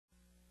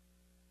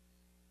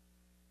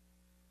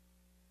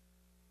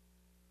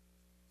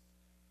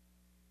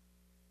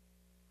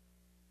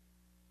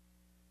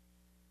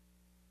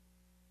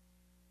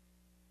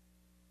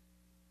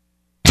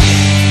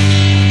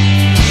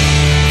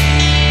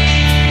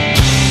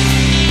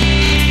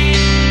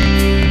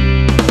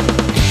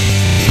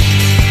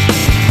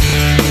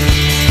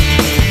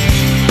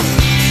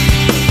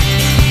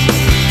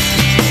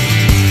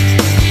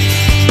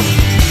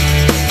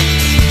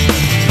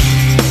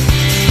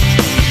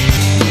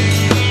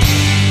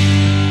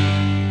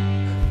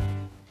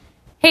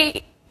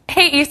Hey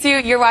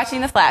Eastview, you're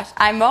watching The Flash.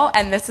 I'm Mo,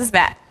 and this is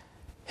Matt.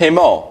 Hey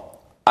Mo,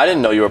 I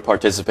didn't know you were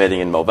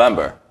participating in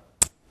Movember.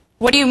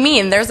 What do you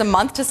mean? There's a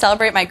month to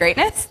celebrate my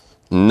greatness?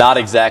 Not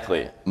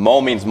exactly.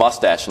 Mo means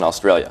mustache in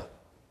Australia.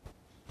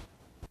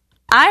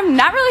 I'm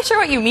not really sure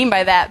what you mean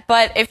by that,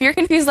 but if you're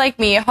confused like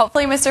me,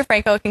 hopefully Mr.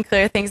 Franco can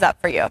clear things up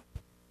for you.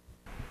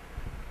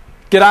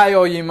 G'day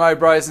all you Mo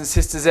bros and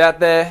sisters out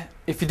there.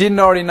 If you didn't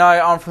already know,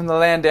 I'm from the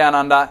land down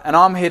under, and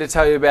I'm here to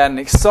tell you about an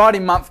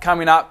exciting month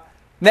coming up.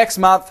 Next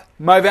month,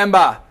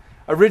 Movember.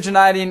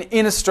 Originating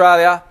in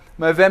Australia,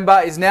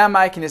 Movember is now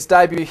making its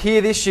debut here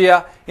this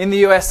year in the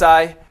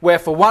USA, where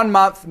for 1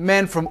 month,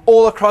 men from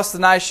all across the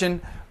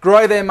nation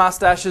grow their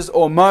mustaches,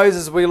 or Mo's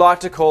as we like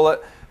to call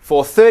it,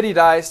 for 30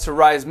 days to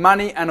raise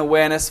money and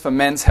awareness for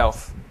men's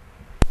health.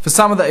 For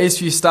some of the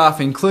Eastview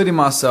staff, including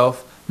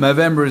myself,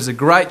 Movember is a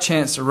great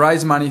chance to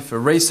raise money for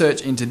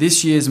research into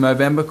this year's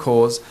Movember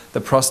cause,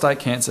 the Prostate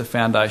Cancer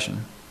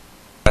Foundation.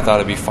 I thought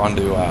it'd be fun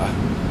to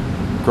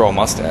grow a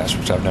mustache,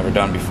 which I've never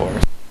done before.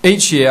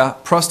 Each year,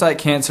 prostate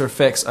cancer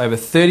affects over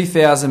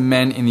 30,000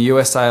 men in the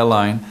USA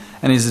alone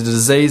and is a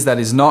disease that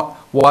is not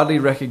widely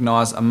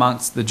recognised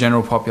amongst the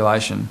general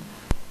population.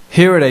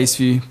 Here at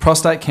Eastview,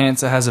 prostate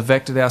cancer has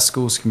affected our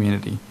schools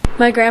community.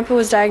 My grandpa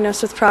was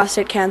diagnosed with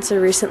prostate cancer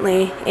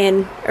recently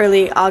in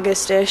early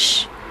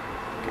August-ish,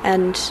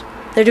 and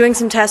they're doing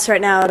some tests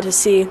right now to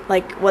see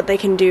what they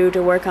can do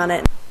to work on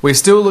it. We're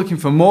still looking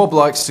for more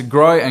blokes to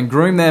grow and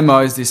groom their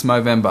Mo's this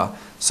Movember.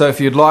 So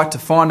if you'd like to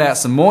find out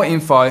some more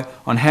info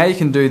on how you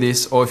can do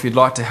this, or if you'd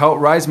like to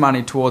help raise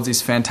money towards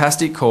this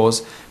fantastic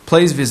cause,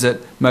 please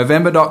visit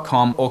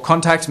movember.com or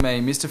contact me,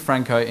 Mr.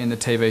 Franco, in the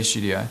TV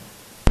studio.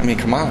 I mean,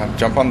 come on,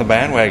 jump on the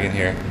bandwagon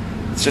here.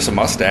 It's just a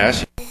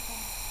mustache.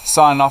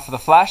 Signing off for The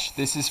Flash,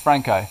 this is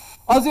Franco.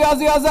 Aussie,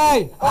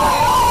 Aussie,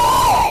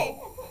 Aussie!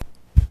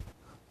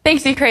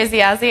 Thanks, you crazy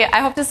Ozzy.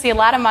 I hope to see a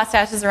lot of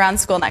mustaches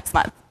around school next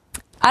month.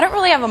 I don't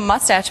really have a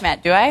mustache,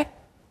 Matt, do I?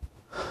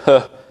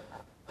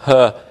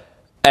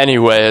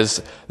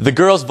 Anyways, the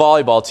girls'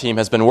 volleyball team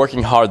has been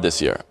working hard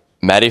this year.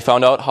 Maddie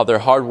found out how their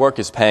hard work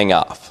is paying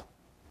off.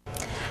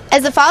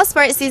 As the fall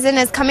sports season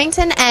is coming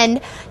to an end,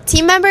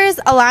 team members,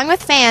 along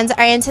with fans, are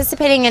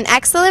anticipating an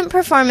excellent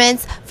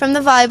performance from the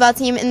volleyball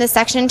team in the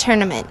section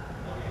tournament.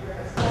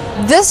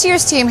 This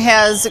year's team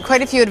has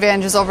quite a few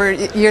advantages over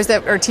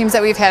teams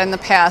that we've had in the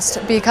past,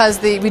 because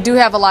we do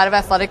have a lot of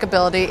athletic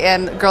ability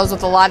and girls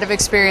with a lot of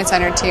experience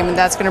on our team, and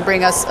that's going to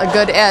bring us a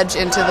good edge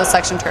into the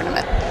section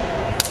tournament.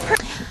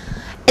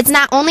 It's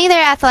not only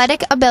their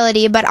athletic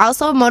ability, but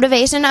also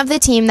motivation of the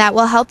team that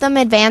will help them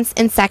advance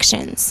in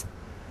sections.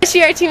 This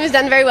year our team has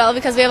done very well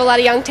because we have a lot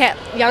of young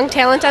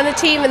talent on the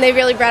team, and they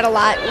really brought a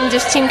lot, and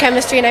just team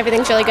chemistry and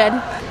everything's really good.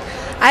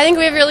 I think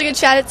we have a really good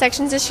shot at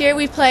sections this year.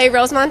 We play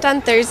Rosemont on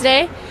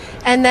Thursday,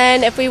 and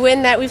then if we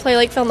win that, we play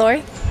Lakeville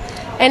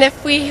North. And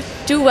if we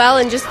do well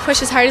and just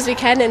push as hard as we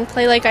can and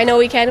play like I know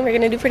we can, we're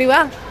going to do pretty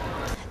well.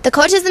 The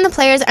coaches and the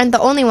players aren't the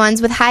only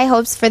ones with high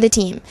hopes for the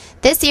team.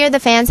 This year, the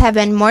fans have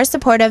been more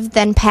supportive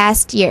than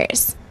past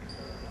years.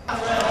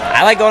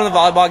 I like going to the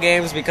volleyball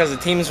games because the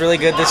team is really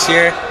good this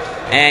year,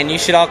 and you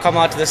should all come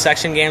out to the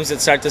section games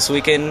that start this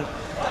weekend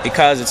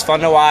because it's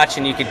fun to watch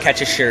and you could catch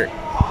a shirt.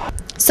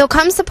 So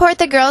come support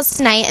the girls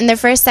tonight in their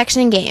first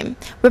section game.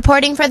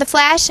 Reporting for The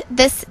Flash,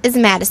 this is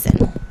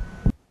Madison.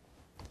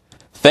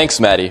 Thanks,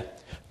 Maddie.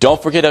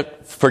 Don't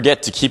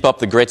forget to keep up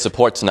the great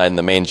support tonight in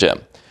the main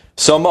gym.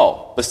 So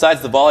Mo,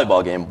 besides the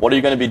volleyball game, what are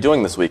you going to be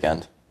doing this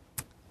weekend?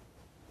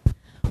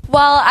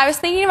 Well, I was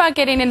thinking about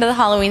getting into the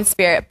Halloween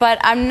spirit, but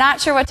I'm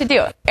not sure what to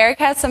do. Erik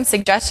has some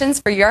suggestions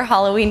for your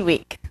Halloween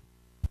week.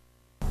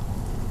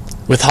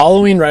 With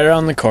Halloween right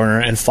around the corner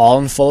and fall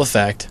in full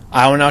effect,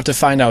 I went out to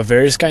find out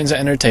various kinds of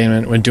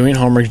entertainment when doing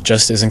homework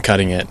just isn't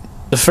cutting it.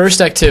 The first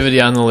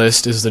activity on the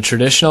list is the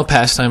traditional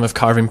pastime of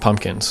carving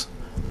pumpkins.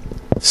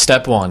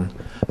 Step 1.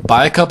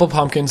 Buy a couple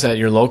pumpkins at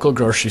your local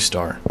grocery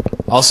store.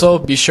 Also,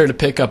 be sure to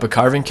pick up a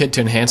carving kit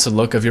to enhance the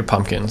look of your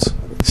pumpkins.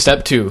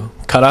 Step 2.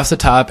 Cut off the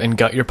top and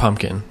gut your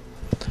pumpkin.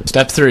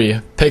 Step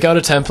 3. Pick out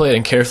a template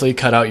and carefully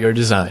cut out your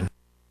design.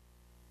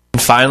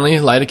 And finally,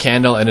 light a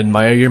candle and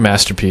admire your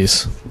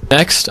masterpiece.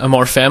 Next, a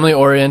more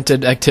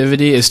family-oriented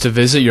activity is to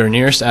visit your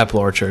nearest apple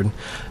orchard.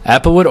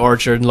 Applewood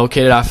Orchard,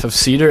 located off of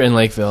Cedar in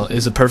Lakeville,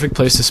 is a perfect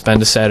place to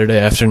spend a Saturday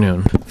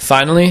afternoon.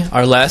 Finally,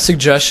 our last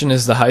suggestion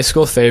is the high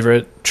school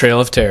favorite, Trail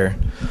of Terror.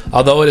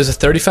 Although it is a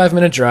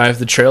 35-minute drive,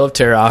 the Trail of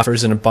Terror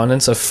offers an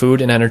abundance of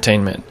food and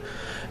entertainment.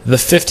 The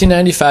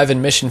 $15.95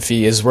 admission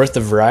fee is worth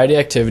the variety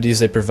of activities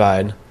they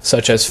provide,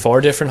 such as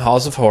 4 different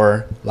halls of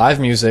horror, live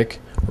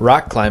music,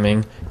 rock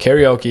climbing,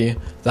 karaoke,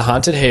 the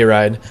haunted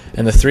hayride,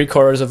 and the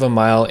 3/4 of a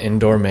mile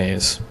indoor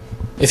maze.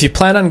 If you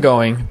plan on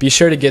going, be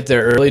sure to get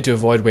there early to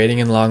avoid waiting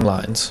in long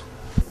lines.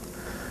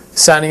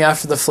 Signing off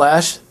for The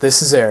Flash,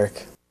 this is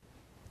Erik.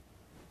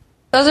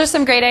 Those are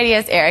some great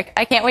ideas, Erik.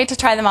 I can't wait to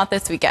try them out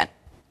this weekend.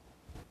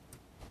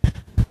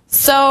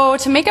 So,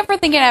 to make up for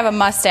thinking I have a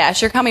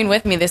mustache, you're coming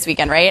with me this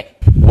weekend, right?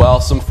 Well,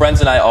 some friends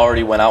and I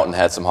already went out and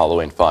had some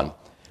Halloween fun.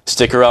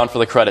 Stick around for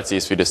the credits,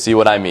 Eastview, to see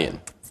what I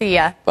mean. See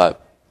ya. But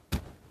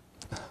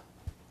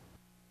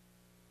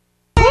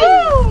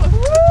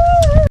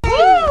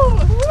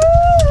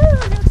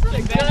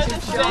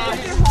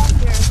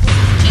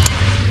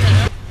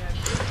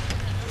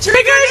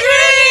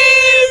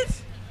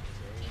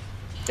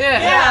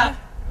Yeah.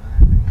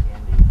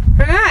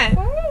 Forgot.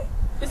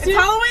 It's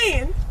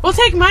Halloween. We'll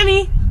take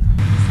money.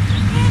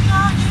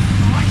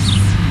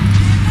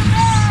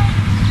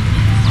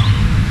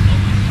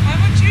 I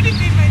want you to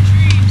be my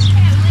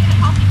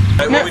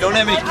treat. Well, we don't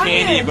have any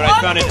candy, but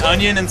I found an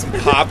onion and some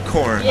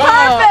popcorn. Perfect!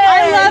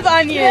 I love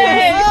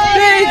onions.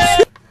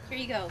 Thanks. Here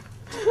you go.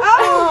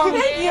 Oh,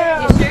 thank you.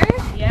 You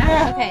sure?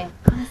 Yeah. Okay.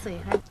 Honestly.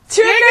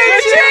 Trick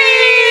or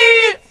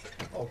treat!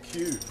 Oh,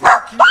 cute.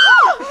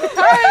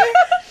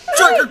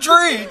 Trick or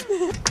treat!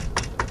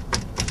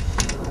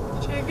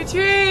 Trick or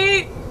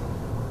treat!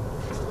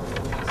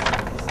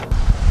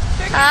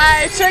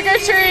 Hi, trick or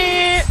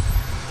treat!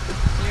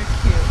 You're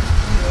cute.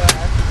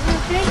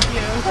 Thank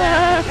you.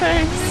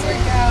 Thanks.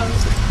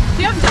 Do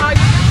you have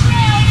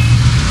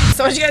dogs? So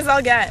what'd you guys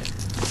all get?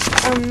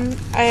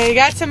 I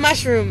got some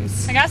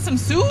mushrooms. I got some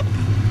soup.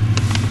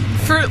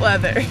 Fruit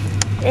leather.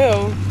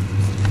 Ew.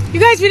 You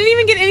guys, we didn't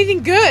even get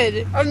anything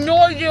good. I have no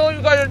idea what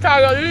you guys are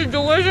talking about. This is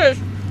delicious.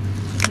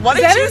 What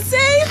did you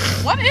say?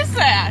 What is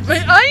that?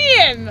 An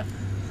onion.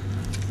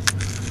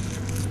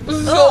 This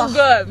is so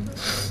good.